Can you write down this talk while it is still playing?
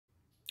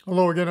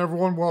Hello again,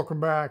 everyone.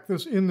 Welcome back.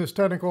 In this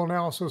technical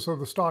analysis of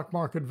the stock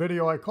market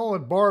video, I call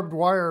it barbed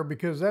wire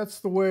because that's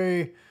the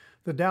way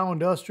the Dow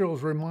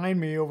Industrials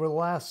remind me over the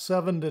last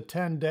 7 to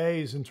 10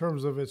 days in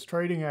terms of its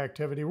trading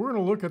activity. We're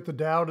going to look at the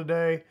Dow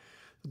today,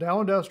 the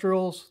Dow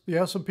Industrials, the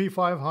S&P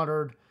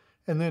 500,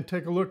 and then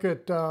take a look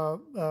at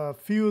a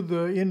few of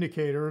the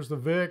indicators, the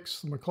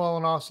VIX, the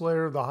McClellan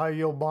Oscillator, the high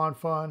yield bond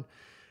fund.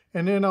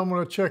 And then I'm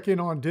going to check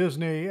in on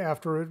Disney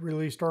after it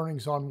released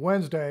earnings on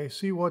Wednesday,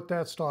 see what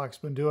that stock's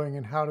been doing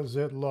and how does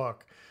it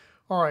look.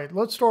 All right,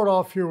 let's start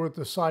off here with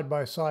the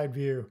side-by-side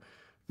view.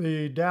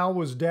 The Dow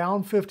was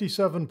down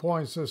 57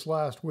 points this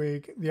last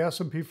week, the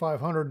S&P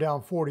 500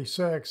 down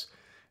 46,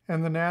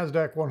 and the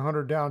NASDAQ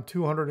 100 down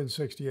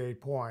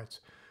 268 points.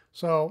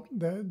 So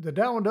the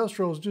Dow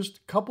Industrials, just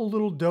a couple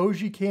little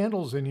doji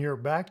candles in here,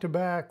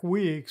 back-to-back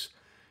weeks.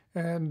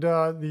 And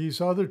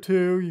these other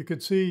two, you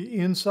could see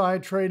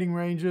inside trading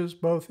ranges,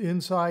 both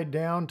inside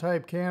down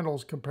type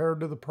candles compared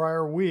to the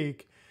prior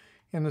week.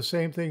 And the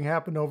same thing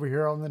happened over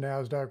here on the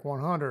NASDAQ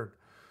 100.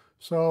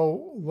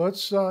 So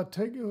let's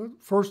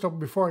first up,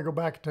 before I go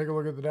back and take a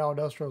look at the Dow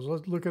Industrials,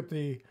 let's look at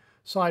the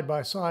side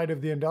by side of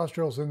the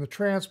industrials and the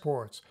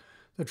transports.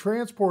 The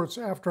transports,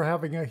 after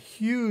having a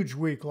huge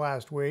week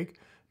last week,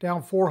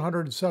 down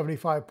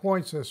 475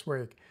 points this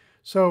week.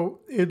 So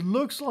it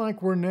looks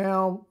like we're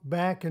now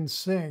back in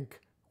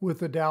sync with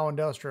the Dow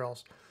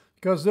Industrials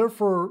because there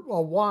for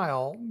a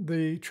while,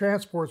 the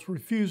transports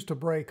refused to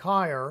break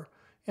higher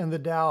and the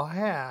Dow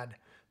had.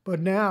 But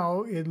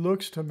now it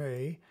looks to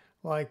me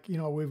like,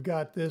 we've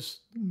got this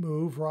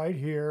move right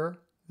here,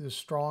 this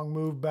strong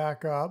move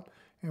back up,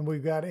 and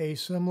we've got a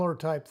similar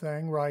type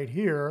thing right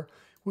here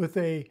with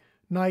a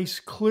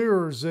nice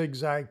clear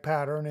zigzag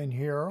pattern in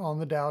here on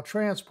the Dow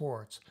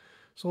transports.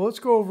 So let's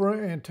go over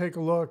and take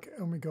a look.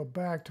 Let me go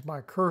back to my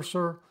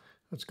cursor.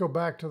 Let's go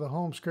back to the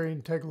home screen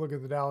and take a look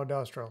at the Dow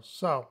Industrials.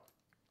 So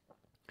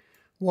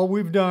what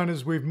we've done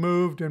is we've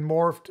moved and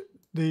morphed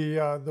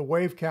the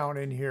wave count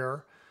in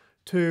here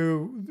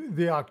to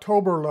the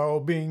October low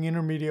being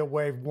intermediate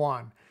wave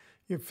 1.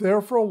 If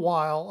there for a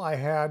while I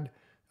had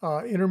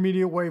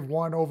intermediate wave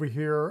 1 over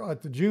here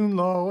at the June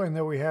low, and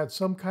then we had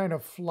some kind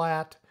of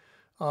flat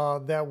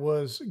that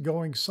was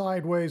going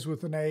sideways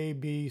with an A,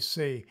 B,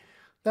 C.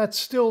 That's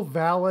still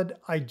valid.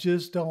 I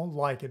just don't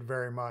like it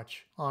very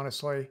much,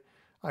 honestly.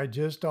 I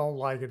just don't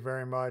like it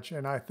very much.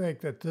 And I think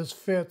that this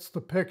fits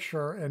the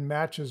picture and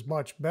matches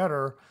much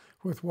better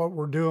with what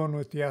we're doing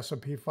with the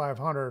S&P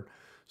 500.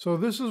 So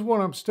this is what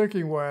I'm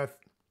sticking with.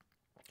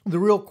 The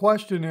real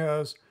question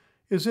is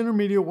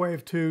intermediate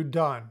wave 2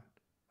 done?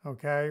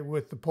 Okay,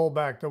 with the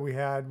pullback that we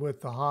had with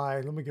the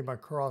high. Let me get my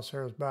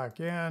crosshairs back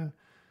in.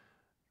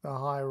 The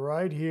high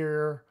right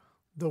here,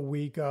 the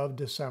week of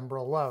December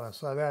 11th.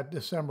 So that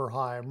December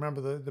high,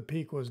 remember the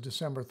peak was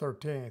December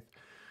 13th.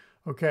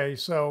 Okay,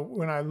 so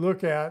when I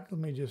look at, let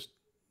me just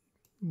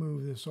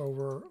move this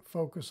over,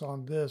 focus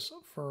on this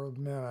for a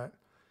minute.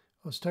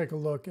 Let's take a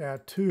look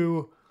at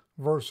 2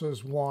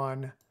 versus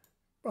 1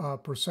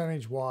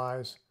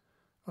 percentage-wise.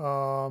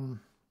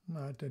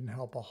 That didn't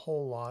help a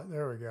whole lot.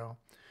 There we go.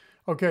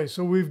 Okay,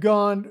 so we've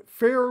gone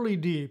fairly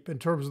deep in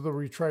terms of the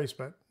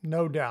retracement,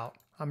 no doubt.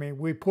 I mean,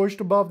 we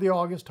pushed above the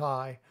August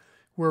high.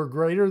 We're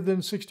greater than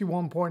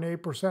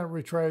 61.8%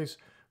 retrace,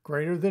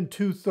 greater than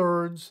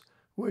 2/3,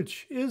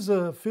 which is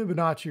a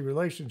Fibonacci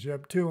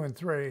relationship, 2 and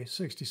 3,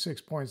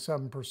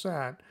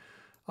 66.7%.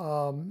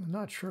 I'm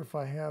not sure if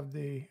I have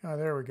the,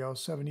 there we go,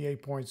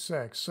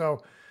 78.6.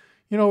 So,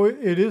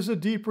 it is a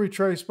deep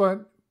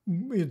retracement.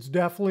 It's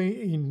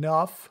definitely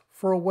enough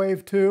for a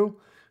wave 2.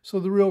 So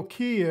the real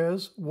key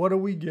is, what are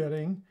we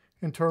getting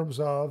in terms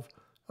of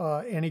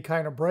any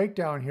kind of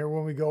breakdown here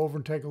when we go over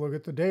and take a look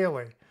at the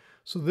daily?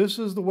 So this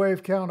is the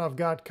wave count I've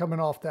got coming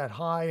off that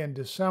high in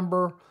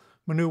December.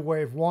 Minute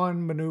wave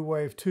 1, minute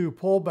wave 2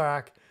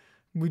 pullback.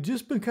 We've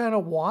just been kind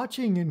of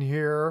watching in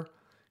here.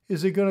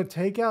 Is it going to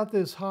take out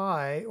this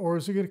high, or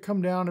is it going to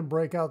come down and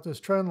break out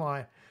this trend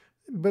line?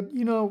 But,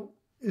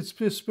 it's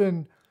just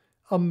been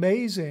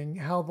amazing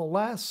how the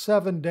last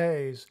 7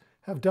 days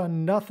have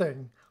done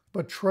nothing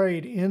but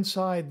trade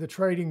inside the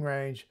trading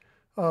range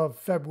of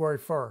February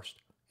 1st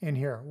in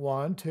here.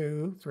 1,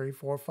 2, 3,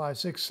 4, 5,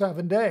 6,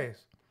 7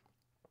 days.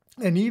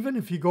 And even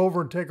if you go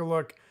over and take a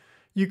look,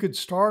 you could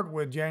start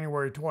with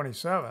January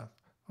 27th.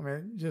 I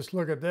mean, just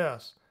look at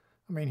this.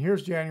 I mean,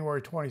 here's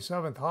January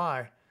 27th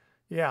high.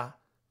 Yeah,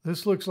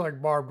 this looks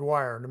like barbed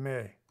wire to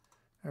me.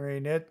 I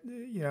mean,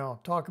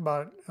 talk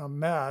about a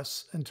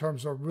mess in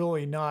terms of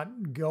really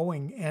not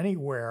going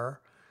anywhere.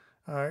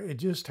 It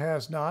just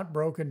has not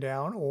broken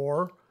down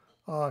or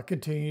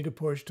continued to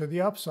push to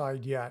the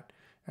upside yet.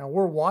 Now,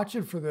 we're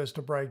watching for this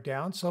to break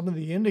down. Some of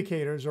the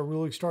indicators are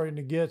really starting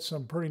to get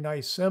some pretty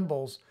nice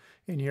symbols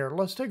in here.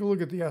 Let's take a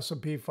look at the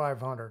S&P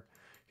 500.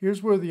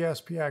 Here's where the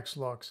SPX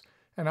looks,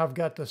 and I've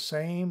got the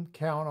same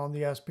count on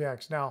the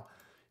SPX. Now,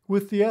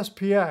 with the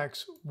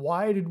SPX,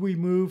 why did we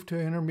move to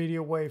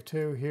intermediate wave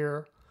 2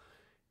 here?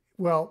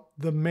 Well,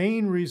 the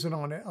main reason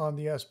on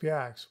the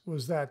SPX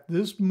was that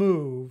this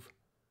move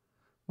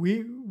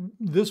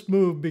this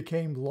move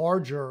became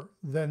larger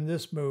than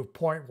this move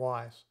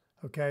point-wise.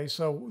 Okay,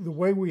 so the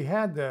way we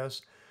had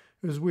this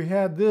is we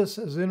had this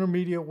as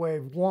intermediate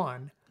wave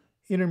 1,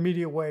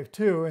 intermediate wave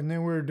 2, and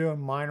then we were doing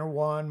minor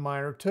 1,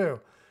 minor 2.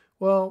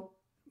 Well,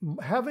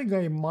 having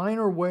a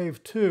minor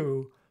wave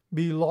 2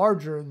 be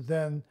larger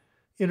than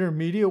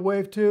intermediate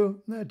wave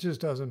 2, that just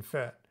doesn't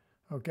fit.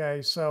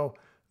 Okay, so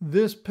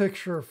this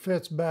picture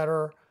fits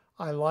better.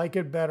 I like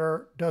it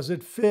better. Does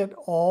it fit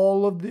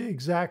all of the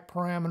exact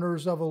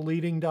parameters of a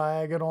leading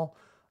diagonal?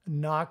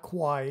 Not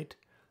quite,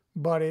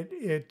 but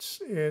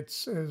it's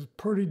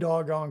pretty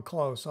doggone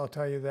close, I'll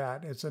tell you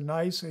that. It's a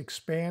nice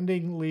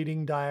expanding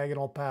leading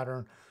diagonal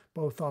pattern,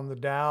 both on the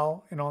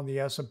Dow and on the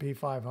S&P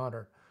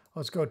 500.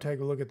 Let's go take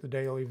a look at the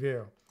daily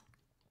view.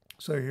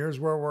 So here's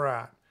where we're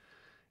at.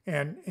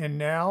 And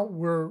now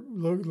we're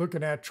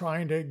looking at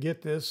trying to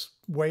get this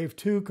wave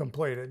 2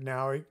 completed.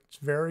 Now, it's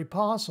very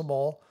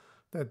possible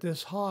that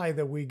this high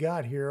that we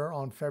got here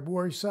on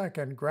February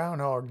 2nd,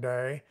 Groundhog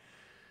Day,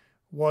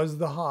 was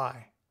the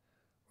high.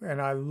 And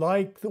I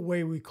like the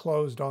way we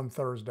closed on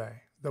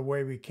Thursday. The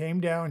way we came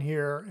down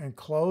here and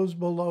closed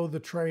below the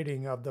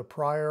trading of the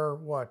prior,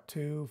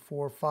 2,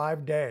 4,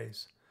 5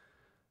 days.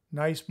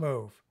 Nice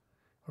move,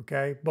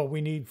 okay? But we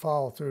need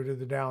follow through to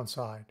the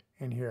downside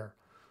in here.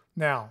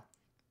 Now,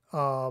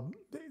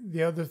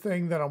 the other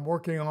thing that I'm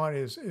working on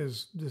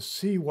is the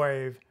C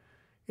wave.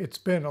 It's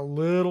been a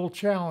little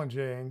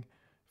challenging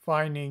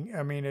finding,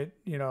 I mean,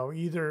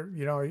 either,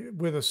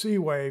 with a C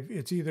wave,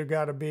 it's either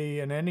got to be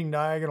an ending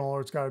diagonal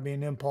or it's got to be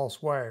an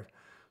impulse wave.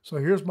 So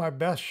here's my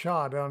best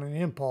shot on an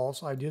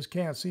impulse. I just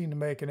can't seem to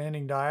make an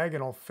ending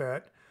diagonal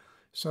fit.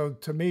 So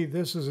to me,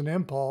 this is an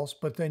impulse,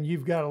 but then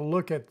you've got to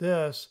look at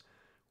this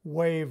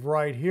wave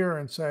right here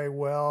and say,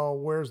 well,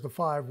 where's the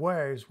 5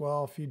 waves?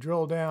 Well, if you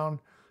drill down,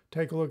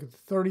 take a look at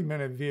the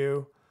 30-minute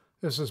view,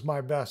 this is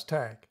my best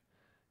take.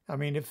 I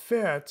mean, it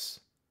fits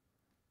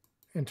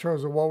in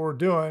terms of what we're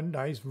doing.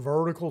 Nice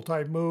vertical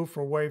type move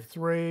for wave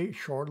 3,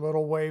 short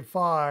little wave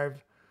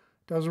 5.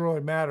 Doesn't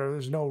really matter.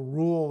 There's no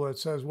rule that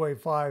says wave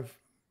 5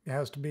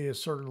 has to be a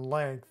certain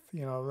length,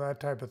 that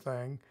type of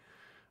thing.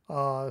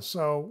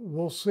 So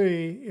we'll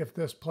see if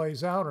this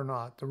plays out or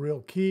not. The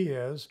real key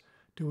is,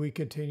 do we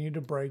continue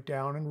to break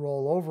down and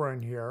roll over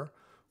in here,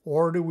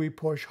 or do we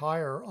push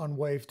higher on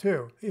wave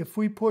 2? If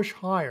we push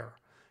higher,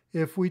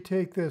 if we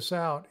take this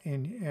out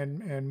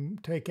and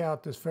take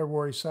out this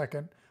February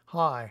 2nd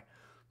high,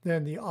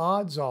 then the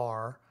odds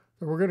are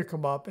that we're going to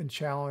come up and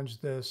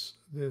challenge this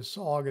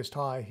August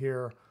high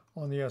here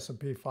on the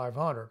S&P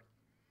 500.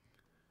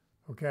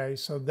 Okay,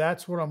 so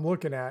that's what I'm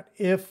looking at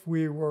if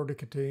we were to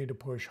continue to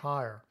push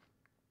higher.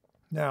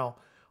 Now,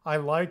 I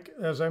like,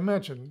 as I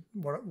mentioned,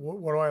 what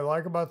do I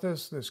like about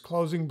this? This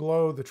closing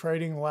below the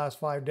trading the last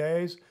 5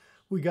 days.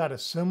 We got a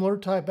similar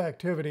type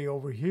activity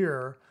over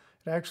here.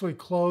 It actually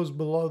closed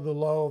below the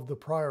low of the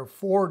prior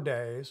 4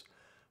 days.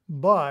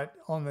 But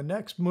on the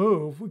next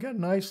move, we got a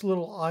nice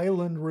little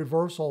island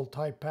reversal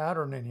type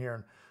pattern in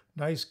here.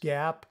 Nice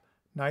gap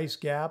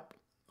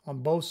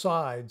on both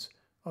sides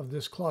of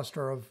this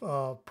cluster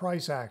of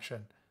price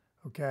action.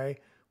 Okay,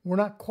 we're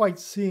not quite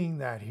seeing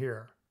that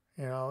here.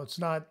 It's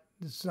not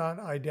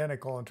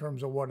identical in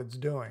terms of what it's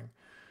doing.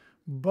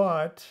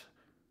 But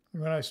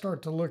when I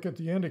start to look at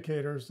the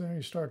indicators, then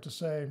you start to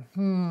say,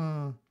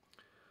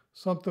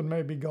 something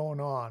may be going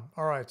on.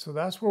 All right, so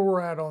that's where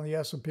we're at on the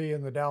S&P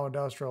and the Dow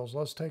Industrials.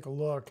 Let's take a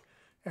look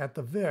at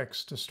the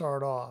VIX to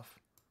start off.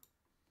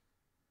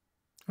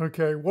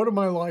 Okay, what am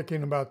I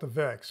liking about the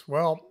VIX?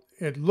 Well,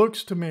 it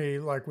looks to me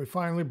like we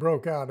finally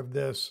broke out of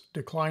this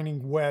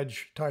declining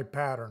wedge type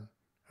pattern.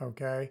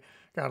 Okay,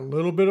 got a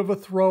little bit of a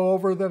throw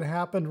over that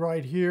happened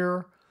right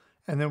here,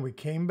 and then we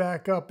came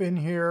back up in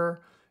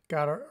here,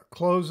 got our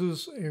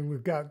closes, and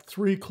we've got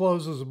 3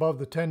 closes above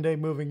the 10-day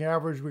moving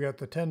average. We got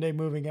the 10-day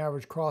moving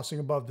average crossing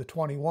above the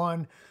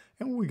 21,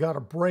 and we got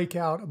a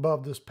breakout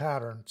above this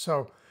pattern.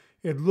 So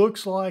it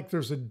looks like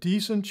there's a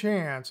decent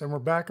chance, and we're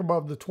back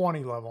above the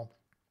 20 level,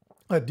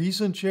 a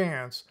decent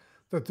chance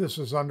that this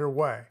is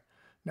underway.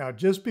 Now,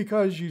 just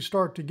because you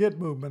start to get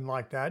movement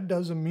like that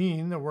doesn't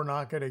mean that we're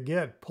not going to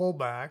get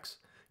pullbacks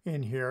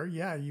in here.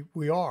 Yeah,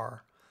 we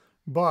are.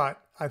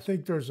 But I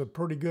think there's a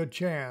pretty good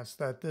chance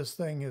that this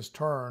thing is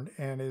turned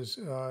and is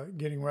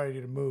getting ready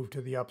to move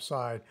to the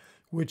upside,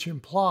 which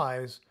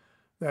implies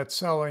that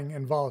selling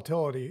and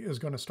volatility is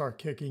going to start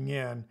kicking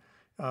in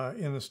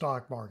the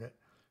stock market.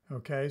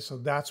 Okay, so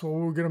that's what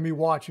we're going to be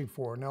watching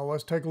for. Now,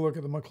 let's take a look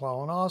at the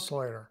McClellan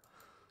Oscillator.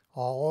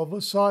 All of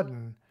a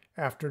sudden,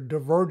 after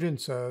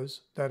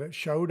divergences that it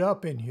showed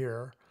up in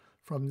here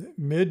from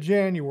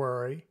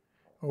mid-January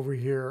over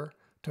here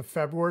to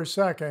February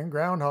 2nd,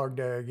 Groundhog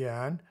Day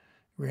again,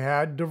 we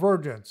had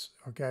divergence.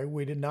 Okay,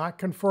 we did not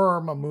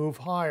confirm a move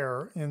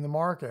higher in the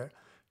market,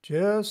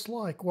 just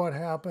like what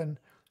happened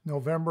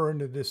November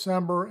into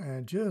December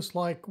and just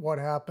like what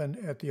happened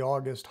at the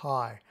August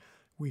high.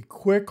 We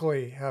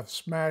quickly have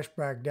smashed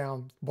back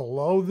down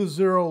below the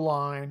 0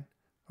 line,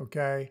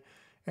 okay,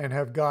 and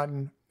have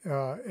gotten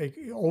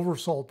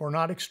oversold. We're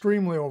not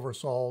extremely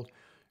oversold,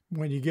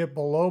 when you get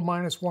below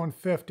minus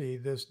 150,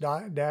 this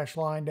dash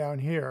line down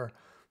here,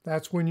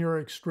 that's when you're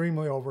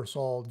extremely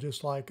oversold.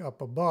 Just like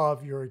up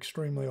above, you're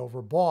extremely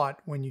overbought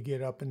when you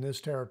get up in this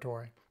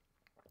territory.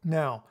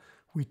 Now,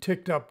 we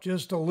ticked up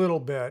just a little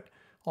bit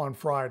on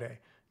Friday.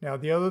 Now,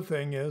 the other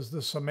thing is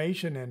the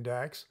Summation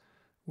Index,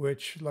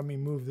 which, let me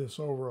move this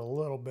over a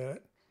little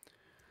bit.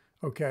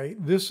 Okay,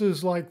 this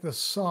is like the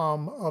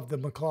sum of the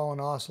McClellan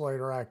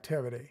Oscillator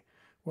activity.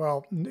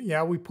 Well,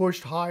 yeah, we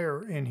pushed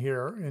higher in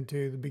here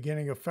into the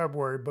beginning of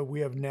February, but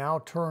we have now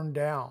turned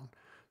down.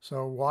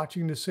 So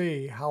watching to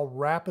see how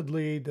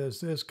rapidly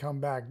does this come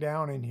back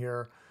down in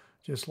here,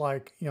 just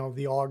like, you know,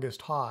 the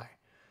August high.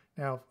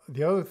 Now,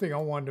 the other thing I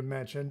wanted to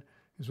mention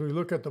is we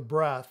look at the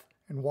breadth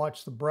and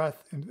watch the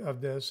breadth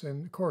of this.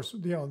 And of course,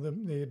 you know,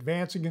 the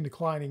advancing and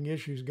declining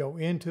issues go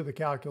into the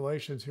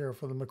calculations here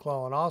for the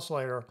McClellan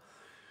Oscillator.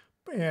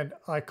 And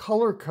I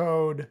color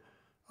code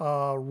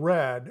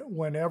red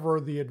whenever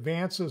the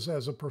advances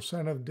as a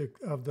percent of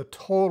the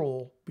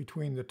total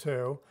between the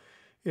two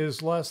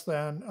is less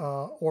than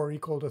or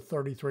equal to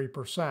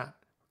 33%.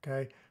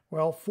 Okay,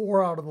 well,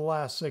 4 out of the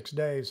last 6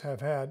 days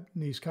have had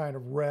these kind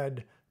of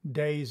red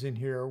days in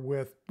here,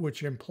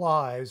 which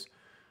implies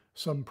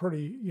some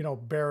pretty, you know,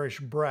 bearish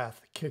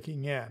breath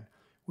kicking in.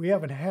 We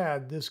haven't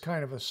had this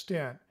kind of a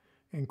stint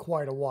in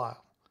quite a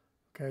while.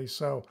 Okay,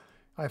 so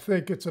I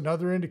think it's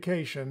another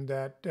indication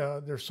that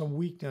there's some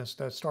weakness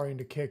that's starting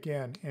to kick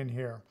in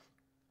here.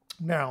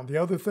 Now, the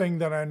other thing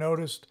that I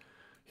noticed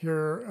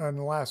here in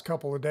the last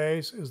couple of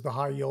days is the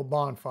high yield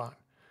bond fund.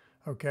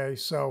 Okay,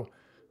 so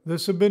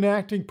this has been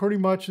acting pretty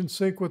much in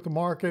sync with the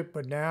market,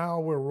 but now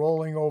we're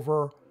rolling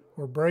over,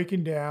 we're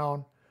breaking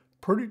down.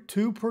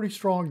 Two pretty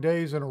strong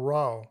days in a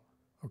row.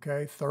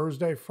 Okay,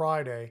 Thursday,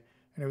 Friday,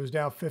 and it was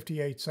down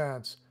 58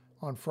 cents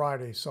on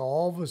Friday. So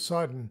all of a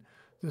sudden,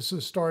 this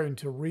is starting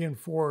to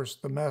reinforce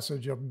the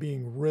message of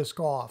being risk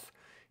off,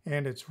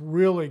 and it's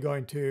really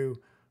going to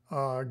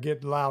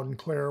get loud and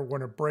clear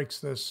when it breaks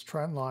this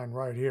trend line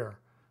right here.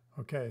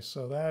 Okay,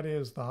 so that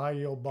is the high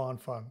yield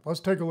bond fund. Let's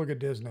take a look at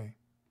Disney.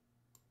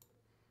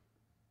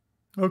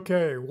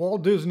 Okay,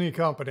 Walt Disney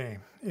Company.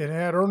 It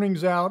had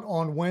earnings out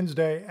on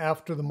Wednesday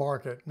after the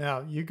market.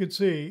 Now, you can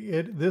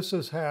see this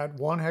has had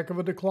one heck of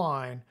a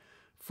decline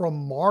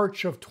from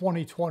March of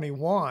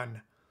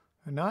 2021,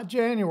 and not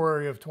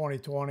January of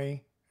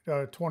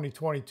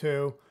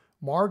 2022,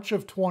 March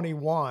of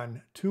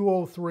 21,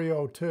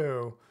 203.02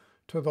 to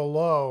the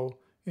low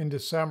in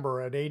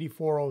December at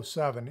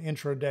 84.07,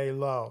 intraday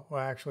low.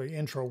 Well, actually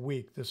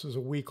intra-week. This is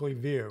a weekly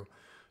view.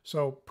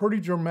 So pretty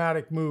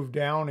dramatic move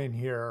down in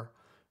here.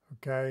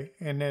 Okay,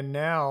 and then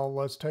now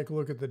let's take a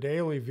look at the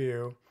daily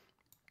view.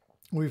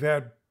 We've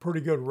had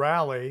pretty good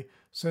rally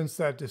since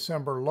that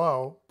December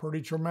low, pretty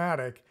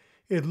dramatic.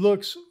 It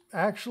looks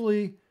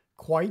actually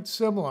quite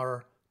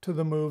similar to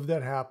the move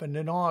that happened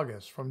in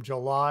August, from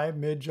July,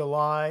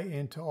 mid-July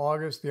into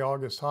August, the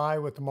August high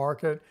with the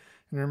market.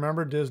 And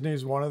remember, Disney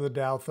is one of the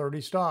Dow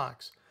 30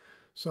 stocks.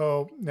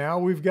 So now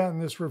we've gotten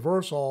this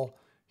reversal.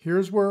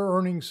 Here's where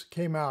earnings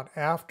came out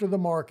after the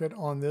market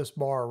on this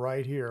bar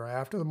right here,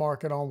 after the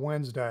market on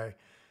Wednesday.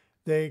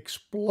 They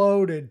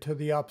exploded to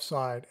the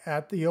upside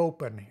at the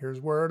open. Here's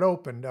where it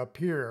opened up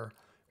here,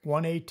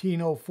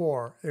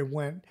 118.04. It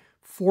went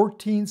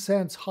 14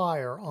 cents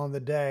higher on the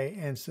day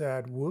and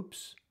said,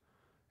 whoops,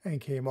 and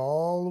came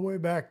all the way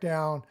back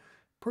down.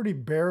 Pretty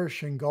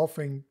bearish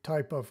engulfing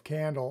type of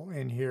candle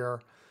in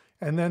here.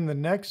 And then the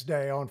next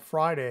day on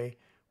Friday,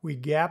 we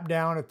gapped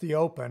down at the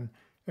open,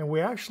 and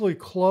we actually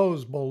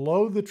closed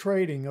below the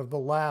trading of the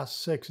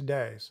last 6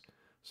 days.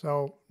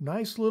 So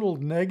nice little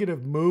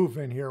negative move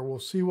in here. We'll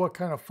see what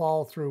kind of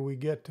follow through we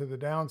get to the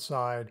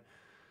downside.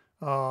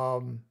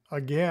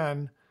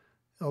 Again,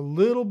 a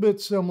little bit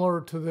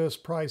similar to this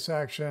price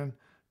action,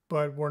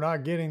 but we're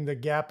not getting the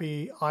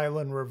gappy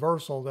island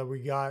reversal that we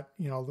got,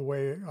 you know, the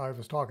way I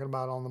was talking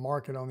about on the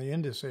market on the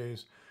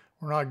indices.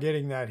 We're not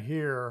getting that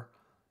here,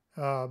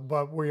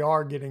 but we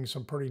are getting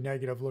some pretty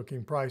negative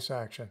looking price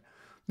action.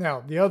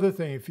 Now, the other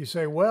thing, if you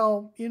say,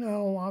 well, you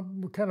know,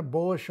 I'm kind of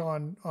bullish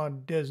on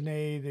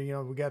Disney, you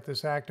know, we got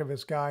this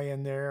activist guy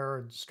in there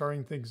and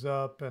stirring things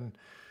up, and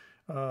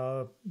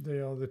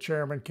the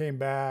chairman came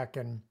back,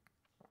 and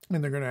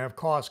they're going to have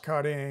cost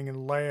cutting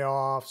and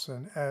layoffs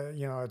and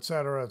you know, et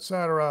cetera, et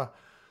cetera.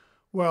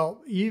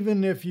 Well,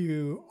 even if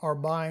you are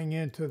buying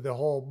into the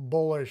whole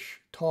bullish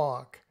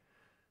talk,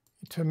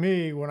 to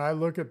me, when I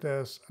look at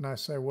this and I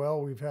say, well,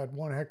 we've had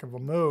one heck of a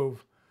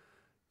move.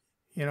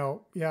 You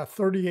know, yeah,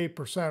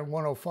 38%,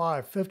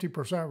 105, 50%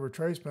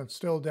 retracement,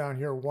 still down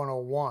here,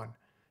 101.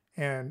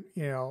 And,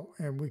 you know,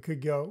 and we could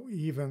go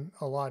even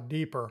a lot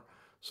deeper.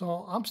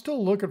 So I'm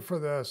still looking for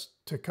this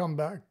to come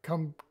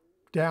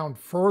down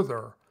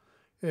further.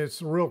 It's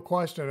the real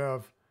question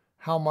of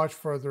how much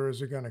further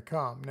is it going to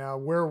come. Now,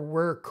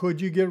 where could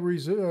you get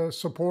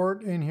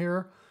support in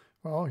here?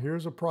 Well,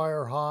 here's a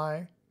prior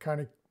high,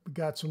 kind of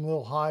got some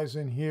little highs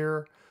in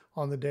here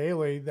on the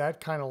daily. That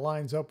kind of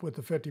lines up with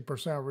the 50%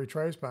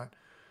 retracement.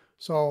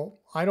 So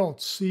I don't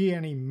see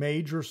any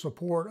major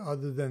support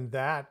other than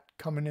that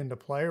coming into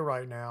play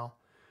right now.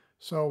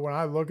 So when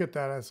I look at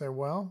that, I say,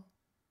 well,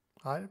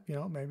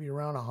 maybe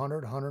around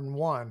 100,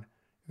 101.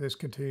 This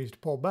continues to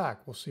pull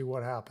back. We'll see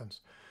what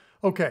happens.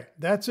 Okay,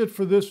 that's it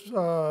for this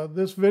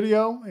this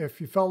video. If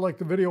you felt like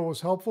the video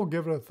was helpful,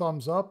 give it a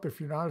thumbs up.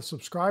 If you're not a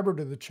subscriber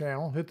to the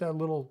channel, hit that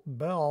little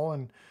bell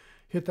and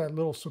hit that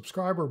little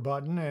subscriber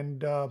button.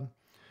 And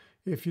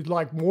if you'd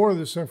like more of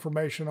this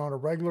information on a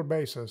regular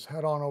basis,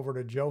 head on over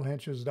to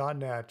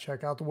joehenches.net.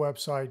 Check out the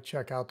website,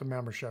 check out the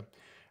membership.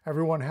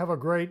 Everyone have a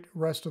great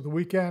rest of the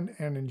weekend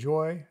and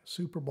enjoy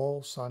Super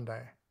Bowl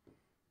Sunday.